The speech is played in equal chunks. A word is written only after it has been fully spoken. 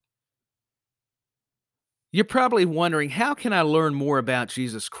You're probably wondering, how can I learn more about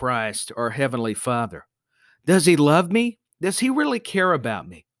Jesus Christ, our Heavenly Father? Does He love me? Does He really care about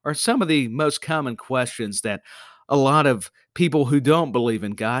me? Are some of the most common questions that a lot of people who don't believe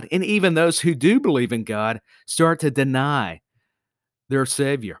in God, and even those who do believe in God, start to deny their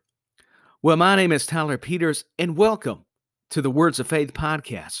Savior. Well, my name is Tyler Peters, and welcome to the Words of Faith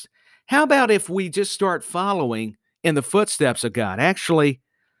podcast. How about if we just start following in the footsteps of God? Actually,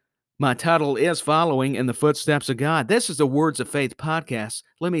 my title is Following in the Footsteps of God. This is the Words of Faith podcast.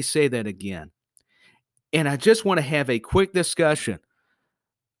 Let me say that again. And I just want to have a quick discussion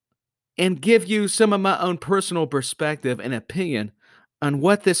and give you some of my own personal perspective and opinion on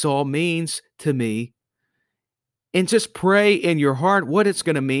what this all means to me, and just pray in your heart what it's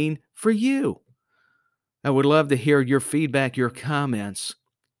going to mean for you. I would love to hear your feedback, your comments,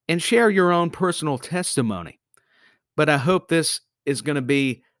 and share your own personal testimony. But I hope this is going to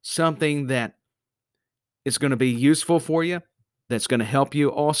be something that is going to be useful for you, that's going to help you,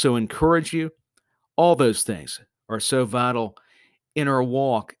 also encourage you. All those things are so vital in our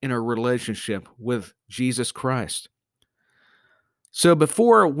walk, in our relationship with Jesus Christ. So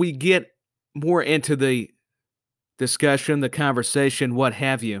before we get more into the discussion, the conversation, what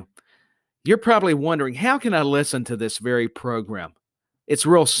have you, you're probably wondering, how can I listen to this very program? It's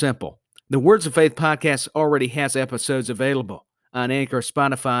real simple. The Words of Faith podcast already has episodes available on Anchor,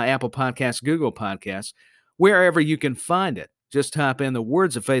 Spotify, Apple Podcasts, Google Podcasts, wherever you can find it. Just type in the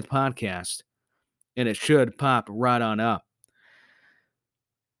Words of Faith podcast, and it should pop right on up.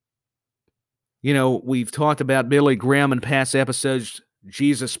 You know, we've talked about Billy Graham in past episodes.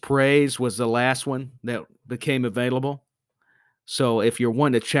 Jesus Praise was the last one that became available. So if you're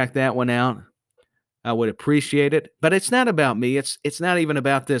wanting to check that one out, I would appreciate it. But it's not about me. It's not even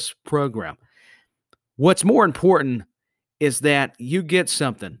about this program. What's more important is that you get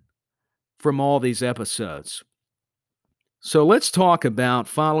something from all these episodes. So let's talk about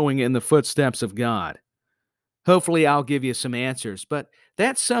following in the footsteps of God. Hopefully, I'll give you some answers, but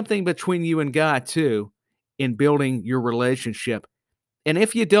that's something between you and God, too, in building your relationship. And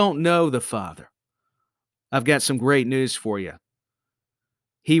if you don't know the Father, I've got some great news for you.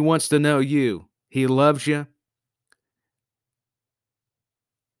 He wants to know you. He loves you.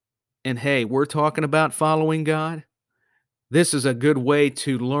 And hey, we're talking about following God. This is a good way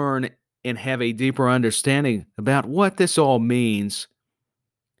to learn and have a deeper understanding about what this all means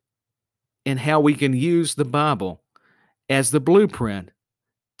and how we can use the Bible as the blueprint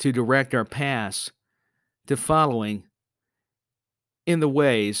to direct our paths to following in the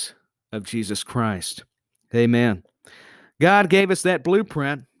ways of Jesus Christ. Amen. God gave us that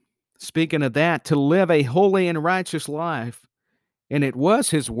blueprint, speaking of that, to live a holy and righteous life. And it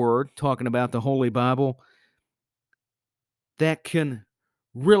was His Word, talking about the Holy Bible, that can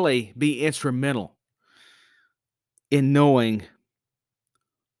really be instrumental in knowing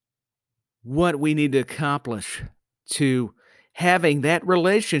what we need to accomplish to having that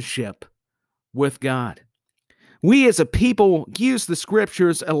relationship with God. We as a people use the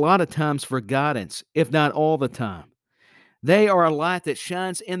scriptures a lot of times for guidance, if not all the time. They are a light that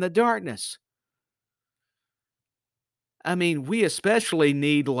shines in the darkness. I mean, we especially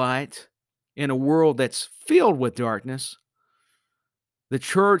need light in a world that's filled with darkness. The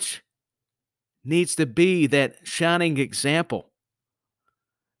church needs to be that shining example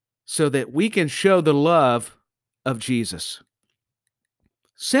so that we can show the love of Jesus.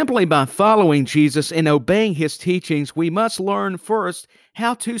 Simply by following Jesus and obeying His teachings, we must learn first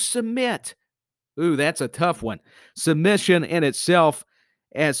how to submit. Ooh, that's a tough one. Submission in itself,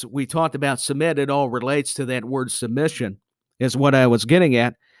 as we talked about, submit, it all relates to that word submission, is what I was getting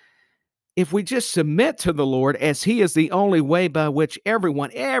at. If we just submit to the Lord, as He is the only way by which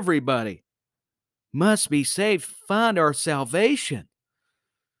everybody must be saved, find our salvation.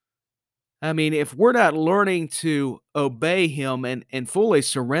 I mean, if we're not learning to obey Him and fully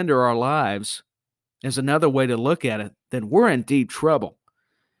surrender our lives, is another way to look at it, then we're in deep trouble.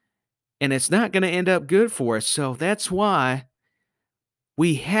 And it's not going to end up good for us. So that's why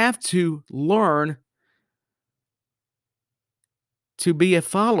we have to learn to be a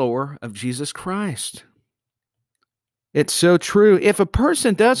follower of Jesus Christ. It's so true. If a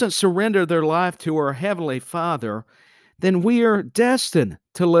person doesn't surrender their life to our Heavenly Father, then we are destined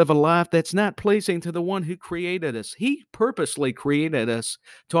to live a life that's not pleasing to the one who created us. He purposely created us,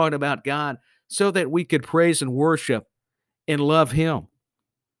 talking about God, so that we could praise and worship and love Him.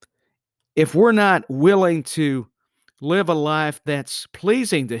 If we're not willing to live a life that's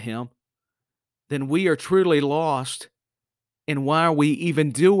pleasing to Him, then we are truly lost. And why are we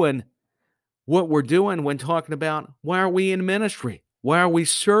even doing what we're doing when talking about why are we in ministry? Why are we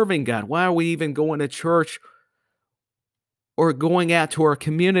serving God? Why are we even going to church or going out to our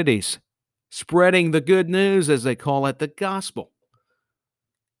communities, spreading the good news, as they call it, the gospel?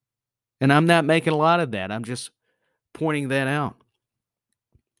 And I'm not making a lot of that. I'm just pointing that out.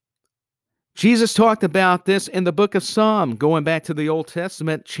 Jesus talked about this in the book of Psalm, going back to the Old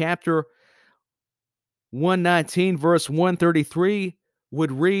Testament, chapter 119, verse 133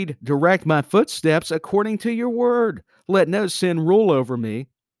 would read, "Direct my footsteps according to your word. Let no sin rule over me."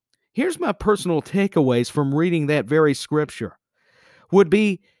 Here's my personal takeaways from reading that very scripture. Would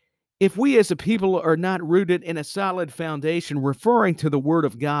be, if we as a people are not rooted in a solid foundation referring to the word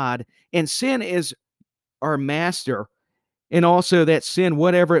of God, and sin is our master, and also that sin,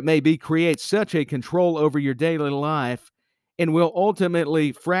 whatever it may be, creates such a control over your daily life and will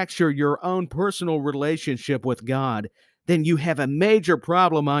ultimately fracture your own personal relationship with God, then you have a major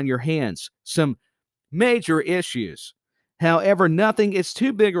problem on your hands, some major issues. However, nothing is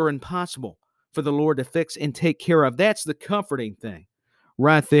too big or impossible for the Lord to fix and take care of. That's the comforting thing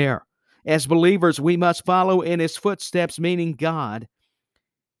right there. As believers, we must follow in his footsteps, meaning God.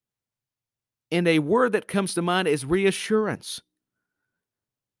 And a word that comes to mind is reassurance.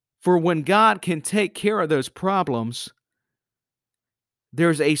 For when God can take care of those problems,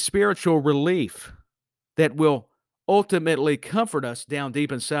 there's a spiritual relief that will ultimately comfort us down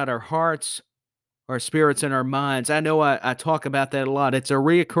deep inside our hearts, our spirits, and our minds. I know I talk about that a lot. It's a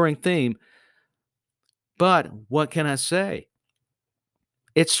reoccurring theme. But what can I say?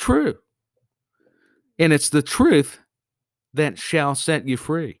 It's true. And it's the truth that shall set you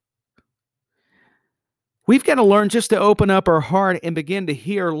free. We've got to learn just to open up our heart and begin to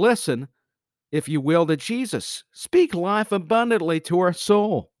hear, listen, if you will, to Jesus. Speak life abundantly to our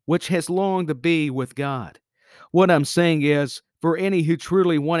soul, which has longed to be with God. What I'm saying is, for any who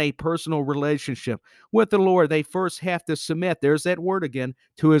truly want a personal relationship with the Lord, they first have to submit, there's that word again,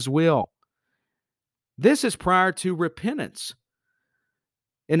 to his will. This is prior to repentance.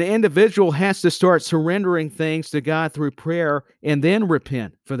 An individual has to start surrendering things to God through prayer and then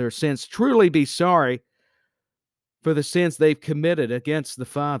repent for their sins, truly be sorry for the sins they've committed against the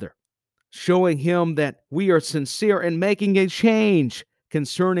Father, showing him that we are sincere and making a change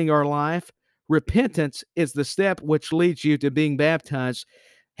concerning our life. Repentance is the step which leads you to being baptized,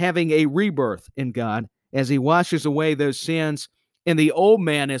 having a rebirth in God as he washes away those sins, and the old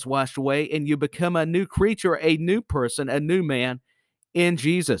man is washed away, and you become a new creature, a new person, a new man in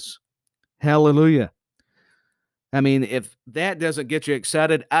Jesus. Hallelujah. I mean, if that doesn't get you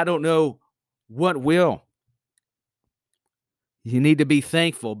excited, I don't know what will. You need to be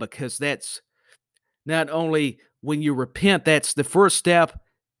thankful, because that's not only when you repent, that's the first step,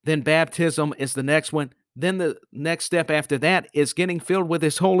 then baptism is the next one. Then the next step after that is getting filled with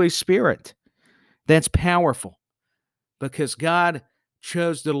his Holy Spirit. That's powerful, because God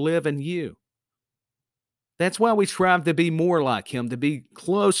chose to live in you. That's why we strive to be more like him, to be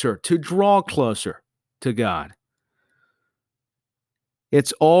closer, to draw closer to God.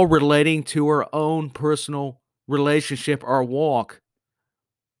 It's all relating to our own personal relationship, our walk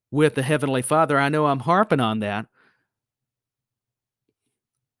with the Heavenly Father. I know I'm harping on that,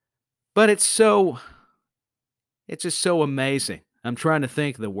 but it's just so amazing. I'm trying to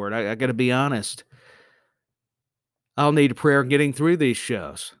think of the word. I got to be honest. I'll need prayer getting through these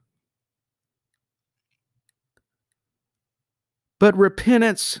shows. But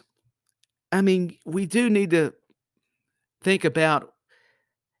repentance, I mean, we do need to think about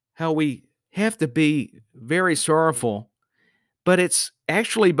how we have to be very sorrowful, but it's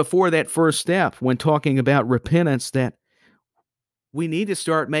actually before that first step when talking about repentance that we need to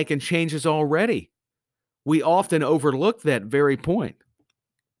start making changes already. We often overlook that very point.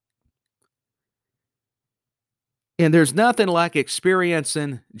 And there's nothing like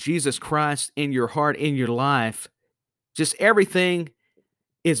experiencing Jesus Christ in your heart, in your life. Just everything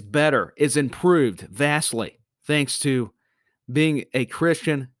is better, is improved vastly, thanks to being a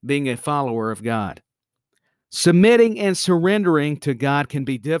Christian, being a follower of God. Submitting and surrendering to God can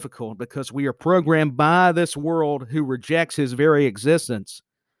be difficult because we are programmed by this world who rejects his very existence.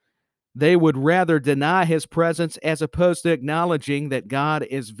 They would rather deny his presence as opposed to acknowledging that God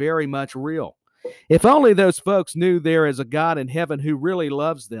is very much real. If only those folks knew there is a God in heaven who really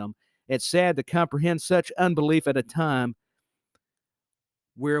loves them. It's sad to comprehend such unbelief at a time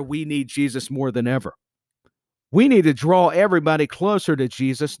where we need Jesus more than ever. We need to draw everybody closer to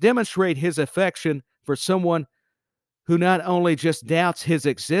Jesus, demonstrate his affection for someone who not only just doubts his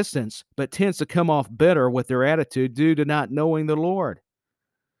existence, but tends to come off bitter with their attitude due to not knowing the Lord.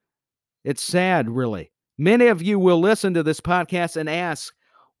 It's sad, really. Many of you will listen to this podcast and ask,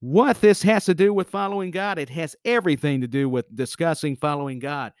 What this has to do with following God, it has everything to do with discussing following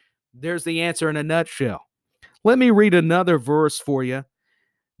God. There's the answer in a nutshell. Let me read another verse for you.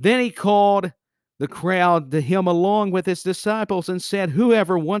 Then he called the crowd to him along with his disciples and said,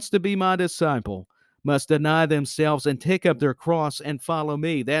 "Whoever wants to be my disciple must deny themselves and take up their cross and follow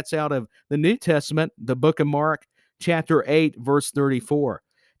me." That's out of the New Testament, the book of Mark, chapter 8, verse 34.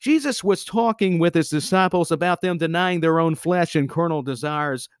 Jesus was talking with his disciples about them denying their own flesh and carnal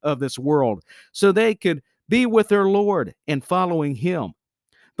desires of this world so they could be with their Lord and following him.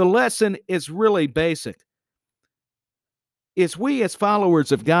 The lesson is really basic. Is we as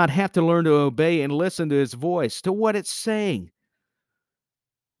followers of God have to learn to obey and listen to his voice, to what it's saying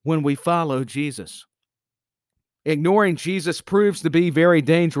when we follow Jesus. Ignoring Jesus proves to be very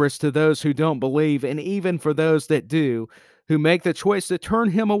dangerous to those who don't believe, and even for those that do, who make the choice to turn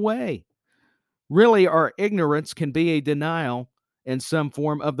him away. Really, our ignorance can be a denial in some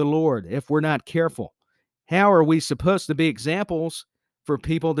form of the Lord if we're not careful. How are we supposed to be examples for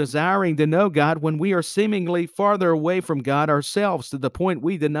people desiring to know God when we are seemingly farther away from God ourselves, to the point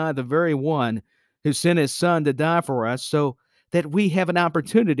we deny the very one who sent his Son to die for us so that we have an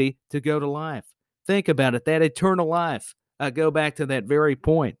opportunity to go to life? Think about it, that eternal life. I go back to that very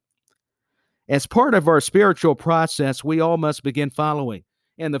point. As part of our spiritual process, we all must begin following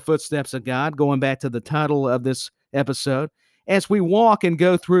in the footsteps of God, going back to the title of this episode, as we walk and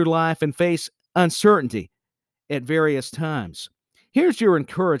go through life and face uncertainty at various times. Here's your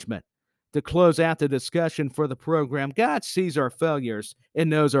encouragement to close out the discussion for the program. God sees our failures and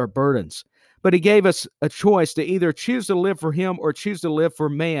knows our burdens, but he gave us a choice to either choose to live for him or choose to live for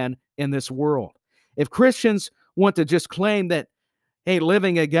man in this world. If Christians want to just claim that, hey,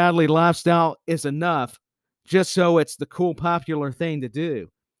 living a godly lifestyle is enough, just so it's the cool, popular thing to do,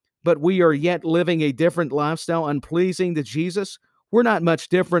 but we are yet living a different lifestyle unpleasing to Jesus, we're not much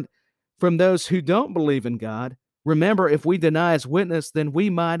different from those who don't believe in God. Remember, if we deny his witness, then we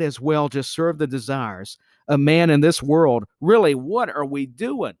might as well just serve the desires of man in this world. Really, what are we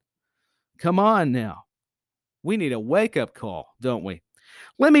doing? Come on now. We need a wake-up call, don't we?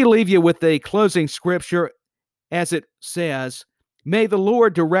 Let me leave you with a closing scripture as it says, "May the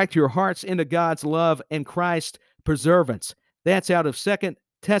Lord direct your hearts into God's love and Christ's preservance." That's out of 2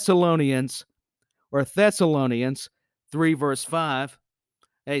 Thessalonians 3, verse 5.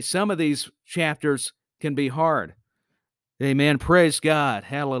 Hey, some of these chapters can be hard. Amen. Praise God.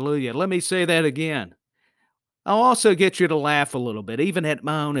 Hallelujah. Let me say that again. I'll also get you to laugh a little bit, even at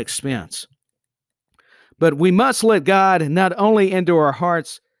my own expense. But we must let God not only into our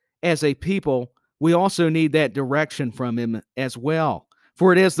hearts as a people, we also need that direction from him as well.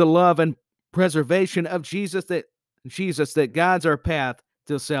 For it is the love and preservation of Jesus that guides our path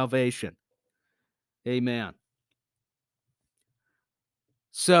to salvation. Amen.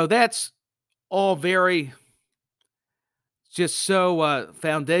 So that's all very just so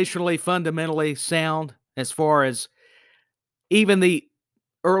foundationally, fundamentally sound as far as even the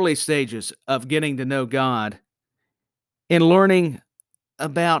early stages of getting to know God and learning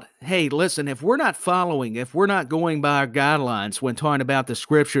about, hey, listen, if we're not following, if we're not going by our guidelines when talking about the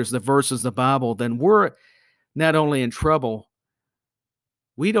scriptures, the verses, the Bible, then we're not only in trouble,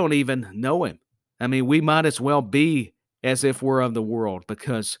 we don't even know him. I mean, we might as well be as if we're of the world,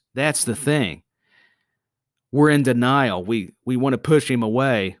 because that's the thing. We're in denial. We want to push him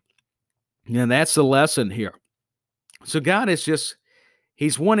away. And that's the lesson here. So God is just,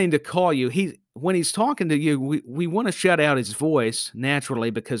 he's wanting to call you. When he's talking to you, we want to shut out his voice naturally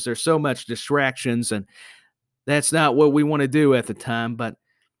because there's so much distractions, and that's not what we want to do at the time. But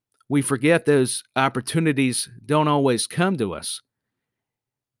we forget those opportunities don't always come to us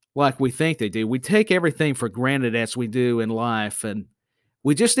like we think they do. We take everything for granted as we do in life, and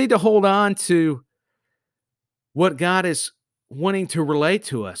we just need to hold on to what God is wanting to relate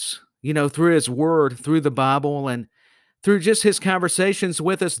to us, through his word, through the Bible, and through just his conversations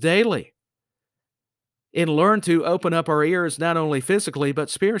with us daily. And learn to open up our ears, not only physically, but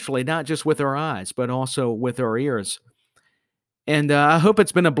spiritually, not just with our eyes, but also with our ears. And I hope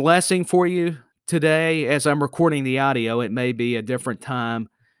it's been a blessing for you today as I'm recording the audio. It may be a different time,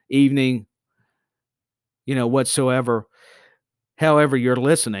 evening, whatsoever. However you're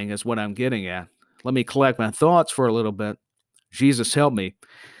listening is what I'm getting at. Let me collect my thoughts for a little bit. Jesus help me.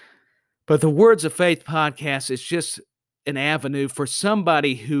 But the Words of Faith podcast is just an avenue for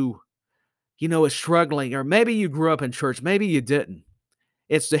somebody who is struggling, or maybe you grew up in church, maybe you didn't.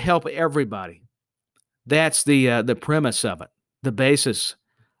 It's to help everybody. That's the premise of it. The basis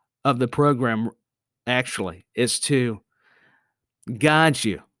of the program actually is to guide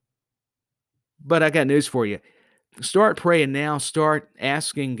you. But I got news for you. start praying now. Start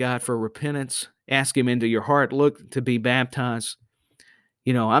asking God for repentance. Ask Him into your heart. Look to be baptized.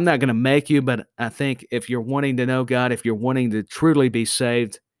 I'm not going to make you, but I think if you're wanting to know God, if you're wanting to truly be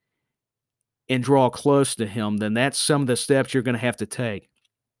saved and draw close to Him, then that's some of the steps you're going to have to take.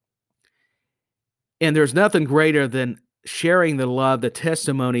 And there's nothing greater than sharing the love, the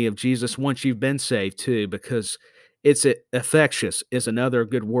testimony of Jesus once you've been saved too, because it's infectious is another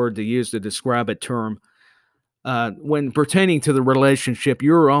good word to use to describe a term. When pertaining to the relationship,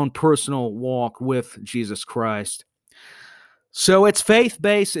 your own personal walk with Jesus Christ. So it's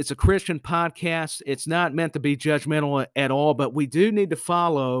faith-based. It's a Christian podcast. It's not meant to be judgmental at all, but we do need to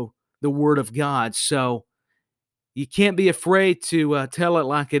follow the Word of God. So you can't be afraid to tell it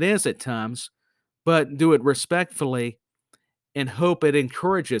like it is at times, but do it respectfully and hope it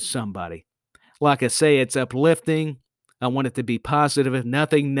encourages somebody. Like I say, it's uplifting. I want it to be positive,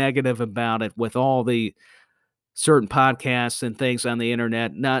 nothing negative about it with all the certain podcasts and things on the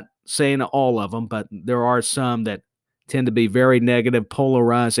internet. Not saying all of them, but there are some that tend to be very negative,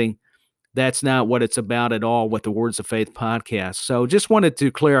 polarizing. That's not what it's about at all with the Words of Faith podcast. So just wanted to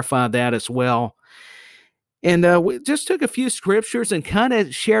clarify that as well. And we just took a few scriptures and kind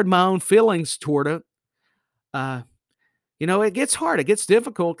of shared my own feelings toward it. It gets hard. It gets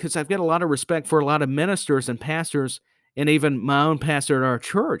difficult because I've got a lot of respect for a lot of ministers and pastors and even my own pastor at our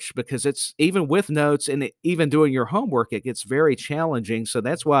church, because it's even with notes and even doing your homework, it gets very challenging. So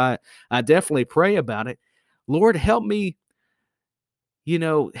that's why I definitely pray about it. Lord, help me,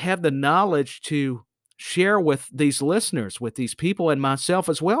 have the knowledge to share with these listeners, with these people and myself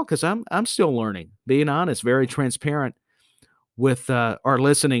as well, because I'm still learning, being honest, very transparent with our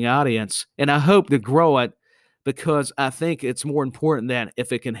listening audience. And I hope to grow it, because I think it's more important that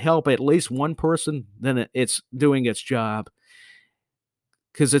if it can help at least one person, then it's doing its job.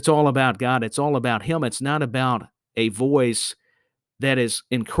 Because it's all about God. It's all about Him. It's not about a voice that is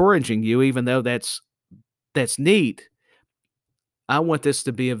encouraging you, even though that's neat. I want this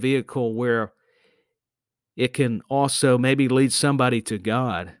to be a vehicle where it can also maybe lead somebody to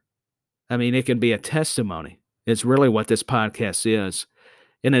God. I mean, it can be a testimony. It's really what this podcast is.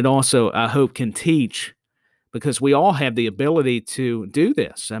 And it also, I hope, can teach, because we all have the ability to do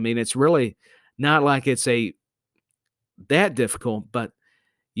this. I mean, it's really not like it's that difficult, but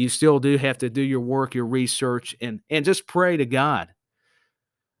you still do have to do your work, your research, and just pray to God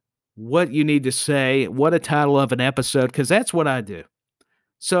what you need to say, what a title of an episode, because that's what I do.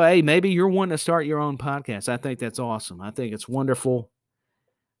 So, hey, maybe you're wanting to start your own podcast. I think that's awesome. I think it's wonderful.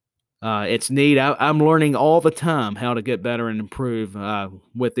 It's neat. I'm learning all the time how to get better and improve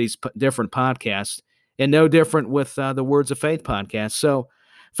with these different podcasts, and no different with the Words of Faith podcast. So,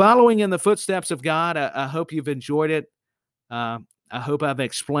 following in the footsteps of God, I hope you've enjoyed it. I hope I've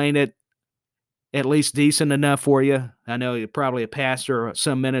explained it at least decent enough for you. I know probably a pastor or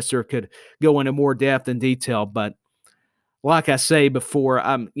some minister could go into more depth and detail, but like I say before,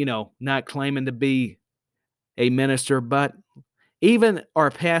 I'm, not claiming to be a minister, but even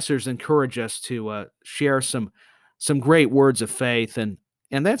our pastors encourage us to share some great words of faith, and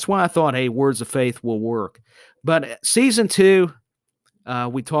that's why I thought, hey, Words of Faith will work. But season 2,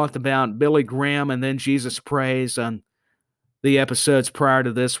 we talked about Billy Graham and then Jesus Praise on the episodes prior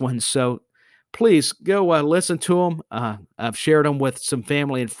to this one. So please go listen to them. I've shared them with some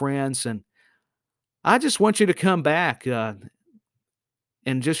family and friends, and I just want you to come back and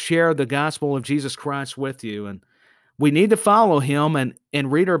just share the gospel of Jesus Christ with you. And we need to follow Him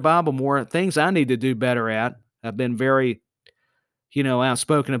and read our Bible more. Things I need to do better at. I've been very,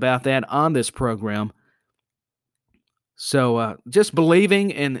 outspoken about that on this program. So just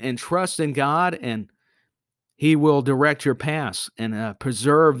believing and trusting God, and He will direct your paths and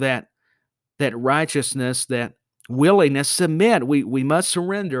preserve that righteousness, that willingness. Submit. We must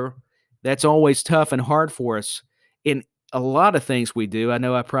surrender. That's always tough and hard for us in a lot of things we do. I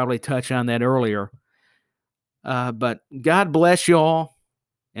know I probably touched on that earlier. But God bless you all,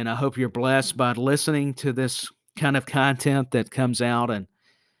 and I hope you're blessed by listening to this kind of content that comes out. And,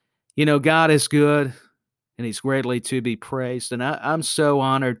 God is good, and He's greatly to be praised. And I'm so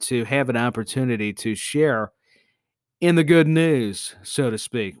honored to have an opportunity to share in the good news, so to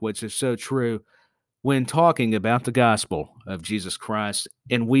speak, which is so true when talking about the gospel of Jesus Christ,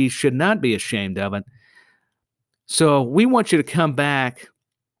 and we should not be ashamed of it. So we want you to come back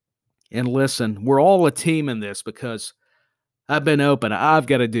and listen. We're all a team in this, because I've been open. I've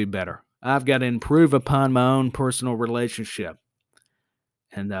got to do better. I've got to improve upon my own personal relationship.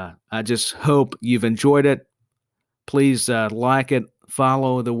 And I just hope you've enjoyed it. Please like it,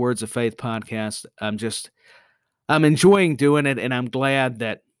 follow the Words of Faith podcast. I'm enjoying doing it, and I'm glad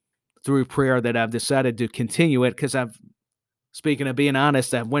that through prayer that I've decided to continue it because speaking of being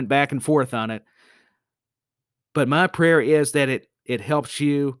honest, I went back and forth on it. But my prayer is that it helps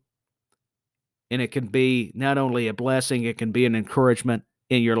you, and it can be not only a blessing, it can be an encouragement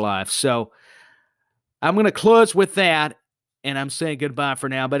in your life. So I'm going to close with that, and I'm saying goodbye for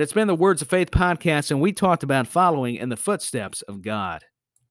now. But it's been the Words of Faith podcast, and we talked about following in the footsteps of God.